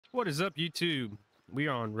What is up, YouTube? We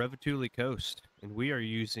are on Revontuli Coast, and we are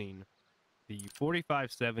using the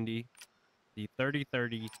 4570, the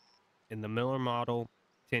 3030, and the Miller model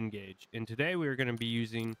 10 gauge. And today we are going to be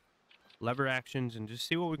using lever actions and just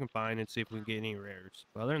see what we can find and see if we can get any rares.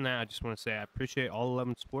 But other than that, I just want to say I appreciate all the love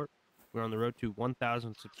and support. We're on the road to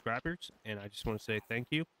 1,000 subscribers, and I just want to say thank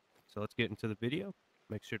you. So let's get into the video.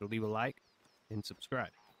 Make sure to leave a like and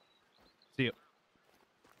subscribe. See you.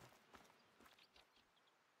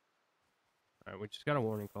 All right, we just got a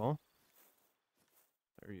warning call.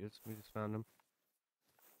 There he is. We just found him.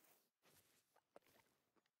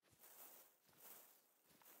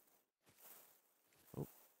 Oh,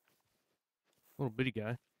 little bitty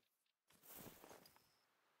guy.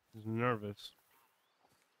 He's nervous.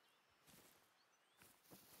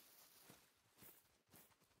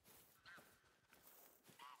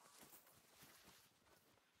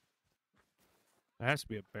 There has to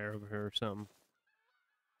be a bear over here or something.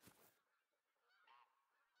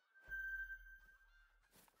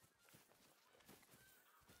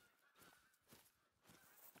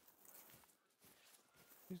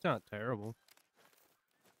 He's not terrible.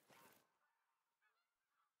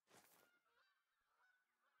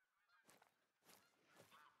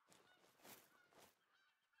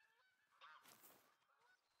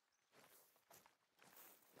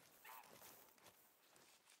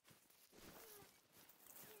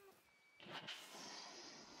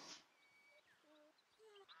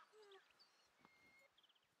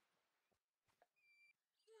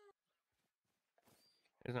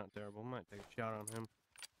 He's not terrible. I might take a shot on him.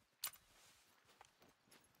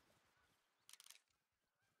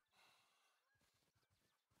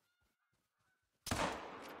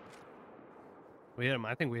 We hit him.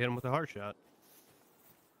 I think we hit him with a heart shot.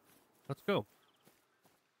 Let's go.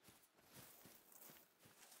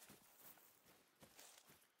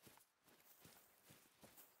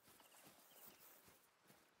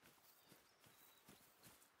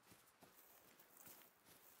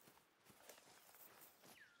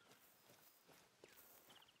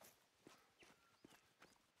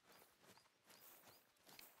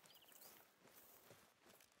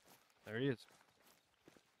 There he is.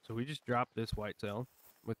 So we just dropped this whitetail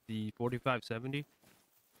with the 4570.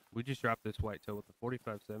 We just dropped this whitetail with the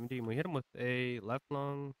 4570, and we hit him with a left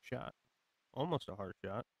long shot. Almost a heart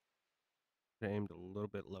shot. I aimed a little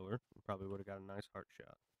bit lower. Probably would have got a nice heart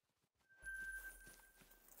shot.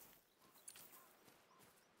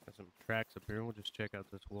 Got some tracks up here. We'll just check out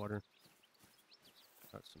this water.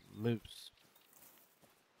 Got some moose.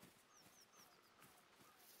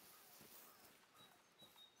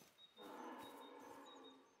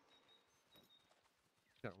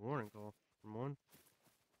 Got a warning call from one.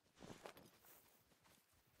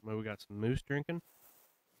 Well, we got some moose drinking.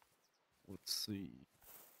 Let's see.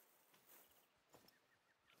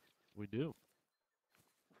 We do.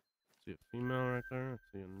 See a female right there.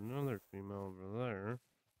 See another female over there.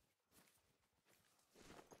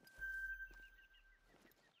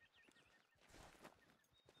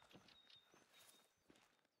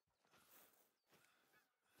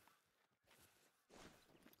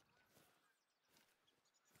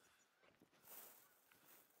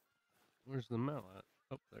 Where's the male at?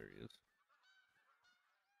 Oh, there he is.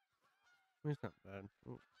 He's not bad.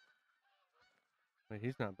 Oh. Wait,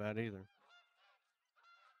 he's not bad either.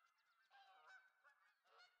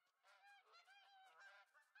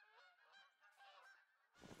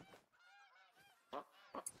 I'm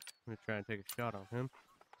gonna try and take a shot on him.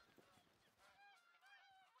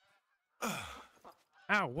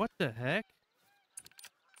 Ow, what the heck?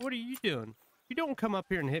 What are you doing? You don't come up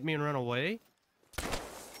here and hit me and run away.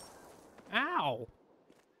 Ow!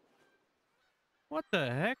 What the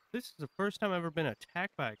heck? This is the first time I've ever been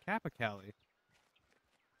attacked by a Capercaillie.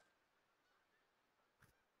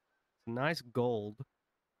 It's nice gold.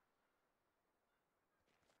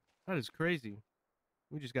 That is crazy.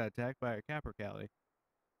 We just got attacked by a Capercaillie.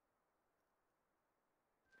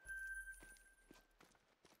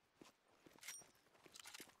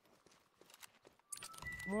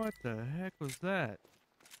 What the heck was that?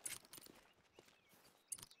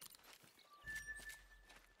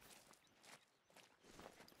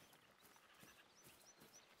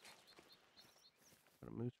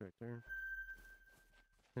 Got a moose right there.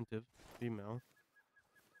 Attentive, female.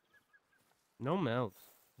 No males,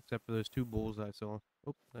 except for those two bulls I saw.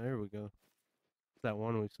 Oh, there we go. That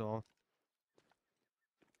one we saw.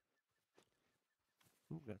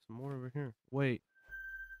 Ooh, got some more over here. Wait,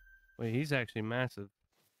 he's actually massive.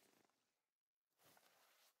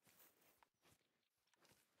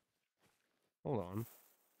 Hold on.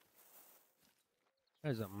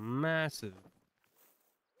 That is a massive.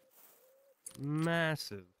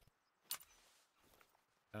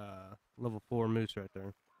 level 4 moose right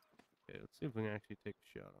there. Okay, let's see if we can actually take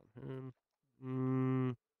a shot on him.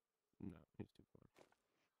 No, he's too far.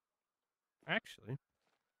 Actually,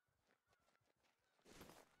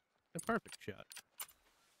 a perfect shot.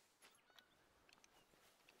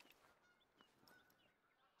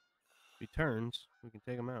 If he turns, we can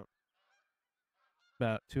take him out.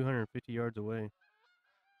 About 250 yards away.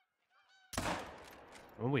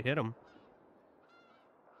 Well, we hit him.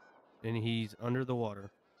 And he's under the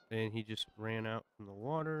water. And he just ran out from the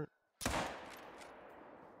water.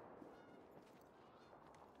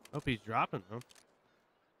 Hope he's dropping though.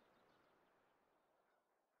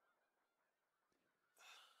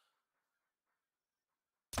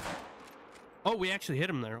 Oh, we actually hit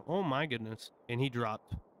him there. Oh my goodness. And he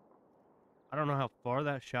dropped. I don't know how far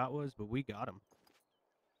that shot was, but we got him.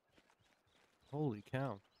 Holy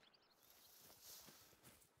cow.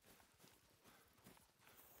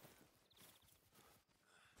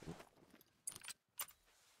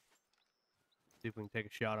 See if we can take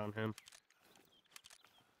a shot on him.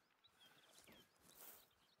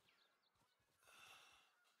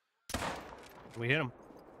 We hit him.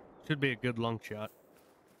 Should be a good lung shot.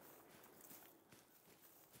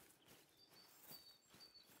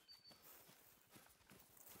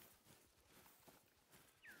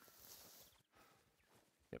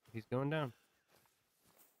 Yep, he's going down.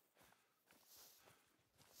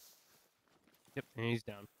 Yep, and he's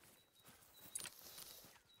down.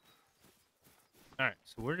 Alright,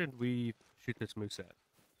 so where did we shoot this moose at?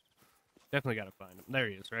 Definitely gotta find him. There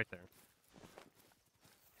he is, right there.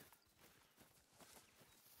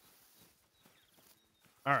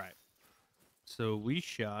 Alright. So we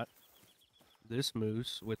shot this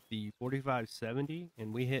moose with the 45-70,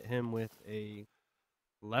 and we hit him with a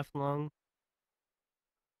left lung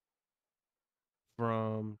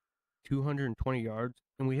from 220 yards,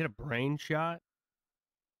 and we hit a brain shot.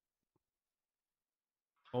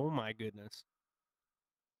 Oh my goodness.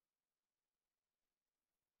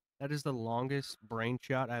 That is the longest brain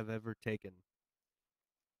shot I've ever taken.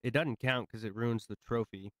 It doesn't count because it ruins the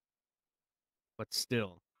trophy, but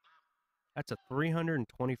still. That's a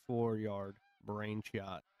 324-yard brain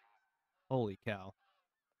shot. Holy cow.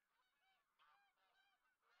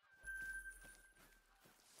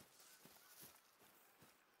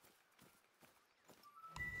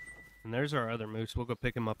 And there's our other moose. We'll go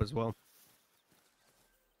pick him up as well.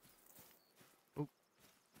 Oop.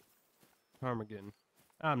 Ptarmigan.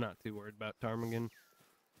 I'm not too worried about ptarmigan.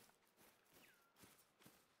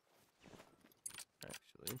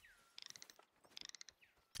 Actually.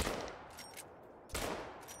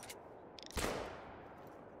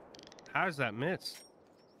 How does that miss?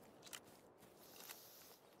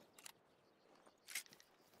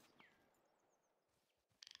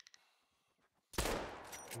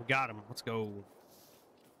 We got him. Let's go.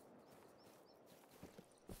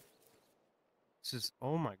 This is,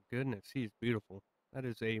 oh my goodness, he's beautiful. That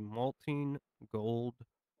is a molting gold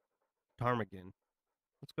ptarmigan.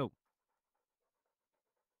 Let's go.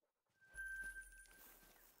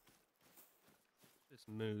 This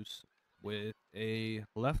moose with a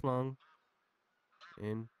left lung,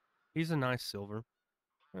 and he's a nice silver.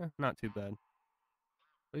 Not too bad,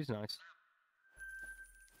 but he's nice.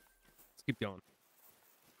 Let's keep going.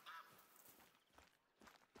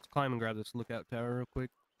 Let's climb and grab this lookout tower real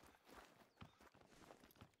quick.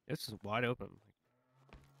 This is wide open.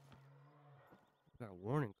 We got a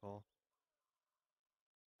warning call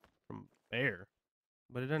from bear,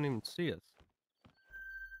 but it doesn't even see us.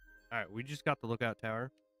 Alright, we just got the lookout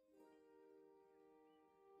tower.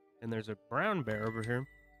 And there's a brown bear over here.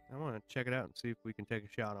 I want to check it out and see if we can take a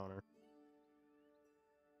shot on her.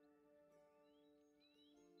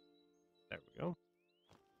 There we go.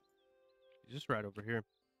 She's just right over here.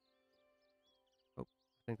 Oh,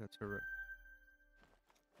 I think that's her.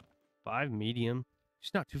 5 medium.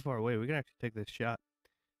 She's not too far away. We can actually take this shot.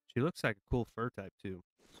 She looks like a cool fur type too.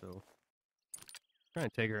 So, try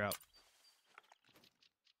and take her out.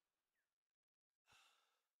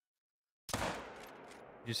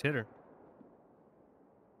 Just hit her.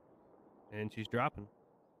 And she's dropping.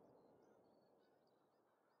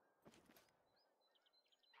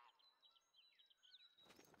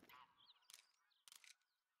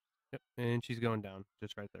 Yep, and she's going down.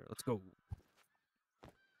 Just right there. Let's go.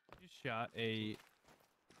 Just shot a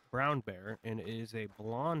brown bear, and it is a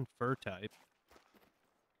blonde fur type,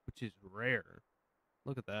 which is rare.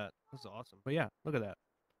 Look at that. This is awesome. But yeah, look at that.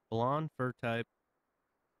 Blonde fur type,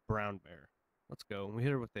 brown bear. Let's go. We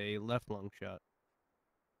hit her with a left lung shot.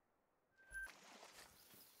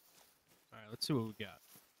 Alright, let's see what we got.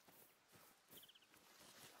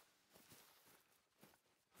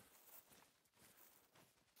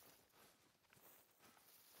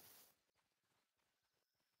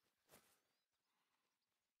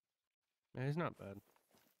 Yeah, he's not bad.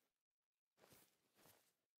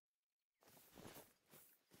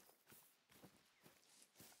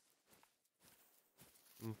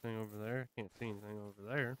 Anything over there? Can't see anything over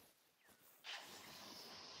there.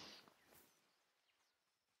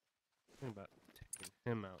 Think about taking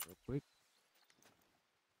him out real quick.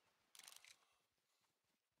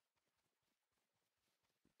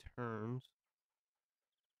 Turns.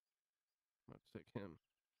 Let's take him.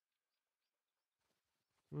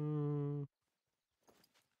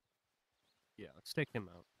 Yeah, let's take him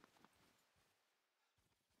out.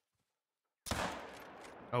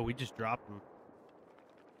 Oh, we just dropped him.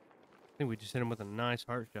 I think we just hit him with a nice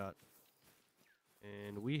heart shot.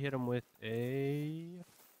 And we hit him with a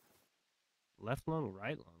left lung,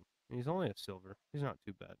 right lung. And he's only a silver. He's not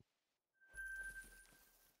too bad.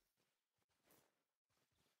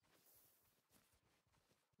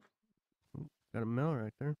 Ooh, got a male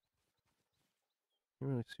right there.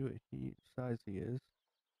 Can't really see what size he is.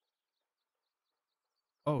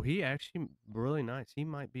 Oh, he actually really nice. He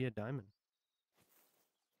might be a diamond.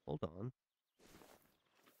 Hold on.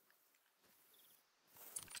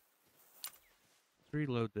 Let's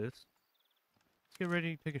reload this. Let's get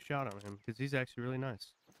ready to take a shot on him because he's actually really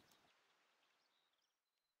nice.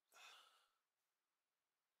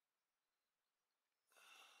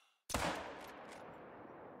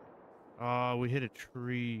 Oh, we hit a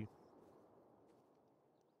tree.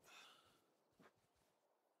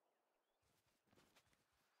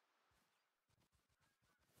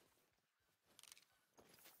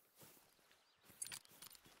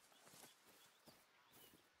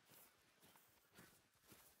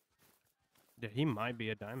 Yeah, he might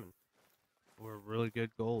be a diamond. Or a really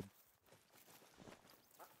good gold.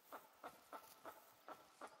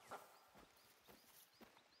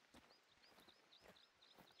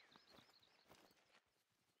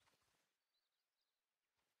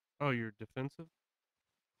 Oh, you're defensive?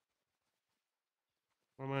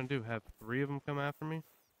 What am I gonna do? Have 3 of them come after me?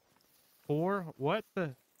 4? What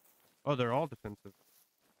the? Oh, they're all defensive.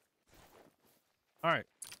 Alright.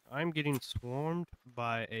 I'm getting swarmed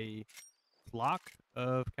by a flock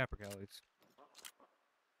of Capercaillies.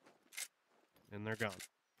 And they're gone.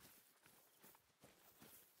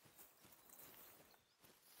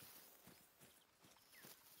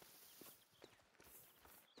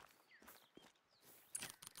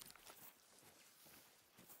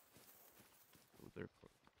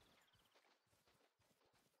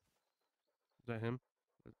 Is that him?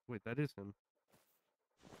 Wait, that is him.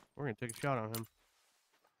 We're gonna take a shot on him.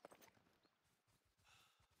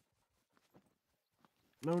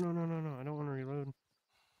 No, no, no, no, no. I don't want to reload.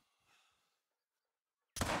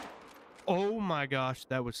 Oh my gosh,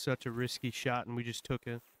 that was such a risky shot, and we just took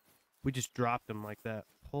it. We just dropped him like that.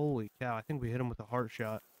 Holy cow, I think we hit him with a heart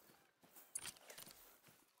shot.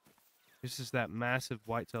 This is that massive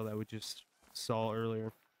whitetail that we just saw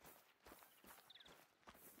earlier.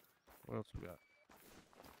 What else we got?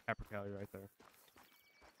 Capercaillie right there.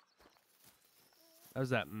 That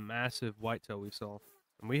was that massive whitetail we saw.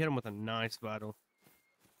 And we hit him with a nice vital.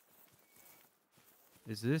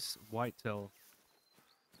 Is this whitetail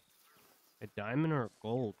a diamond or a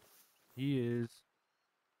gold? He is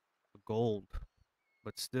a gold.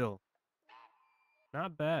 But still,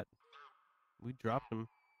 not bad. We dropped him.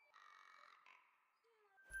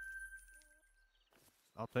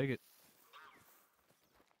 I'll take it.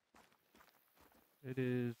 It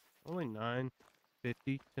is only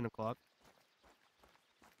 9:50, 10 o'clock.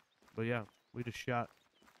 But yeah, we just shot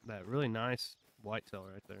that really nice whitetail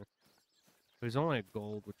right there. There's only a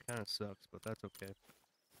gold, which kind of sucks, but that's okay.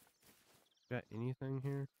 Got anything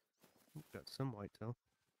here? Got some whitetail.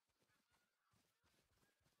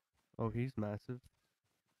 Oh, he's massive.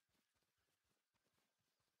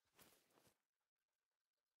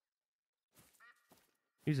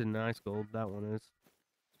 He's a nice gold, that one is.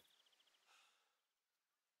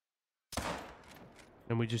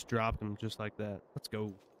 And we just dropped him just like that. Let's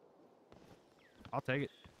go. I'll take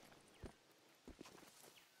it.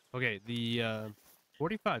 Okay, the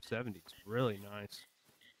 4570 is really nice.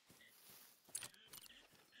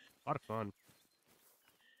 A lot of fun.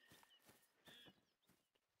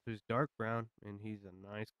 So he's dark brown, and he's a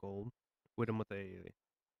nice gold. With him with a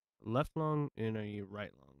left lung and a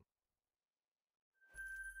right lung.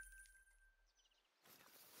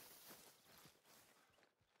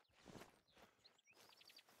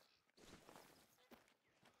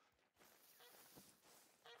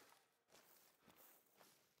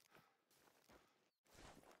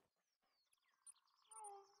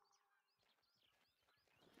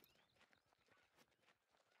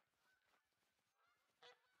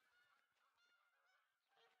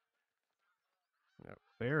 Got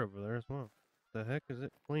bear over there as well. The heck is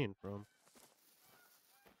it fleeing from?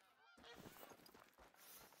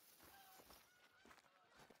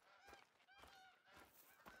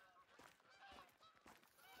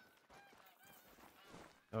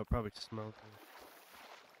 Oh, it probably smells me.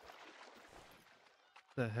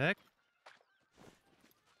 The heck?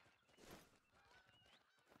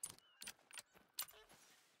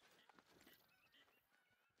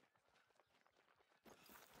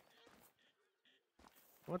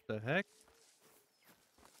 What the heck?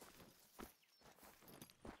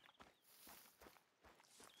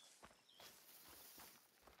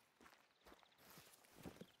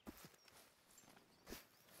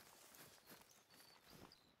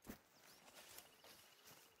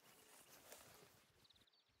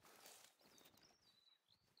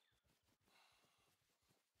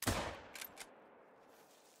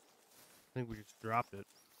 I think we just dropped it.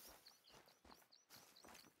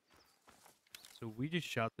 So we just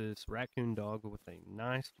shot this raccoon dog with a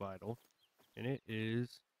nice vital, and it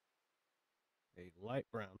is a light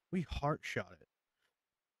brown. We heart shot it.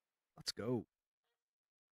 Let's go.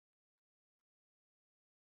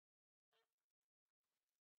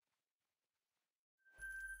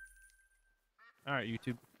 All right,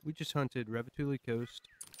 YouTube. We just hunted Revontuli Coast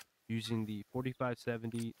using the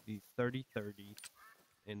 4570, the 3030,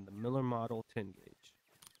 and the Miller Model 10 gauge.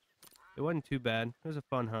 It wasn't too bad. It was a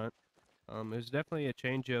fun hunt. It was definitely a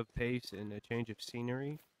change of pace and a change of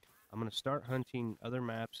scenery. I'm going to start hunting other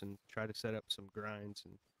maps and try to set up some grinds.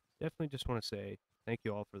 And definitely just want to say thank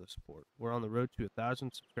you all for the support. We're on the road to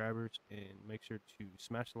 1,000 subscribers, and make sure to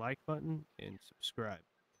smash the like button and subscribe.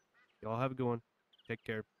 Y'all have a good one. Take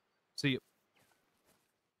care. See you.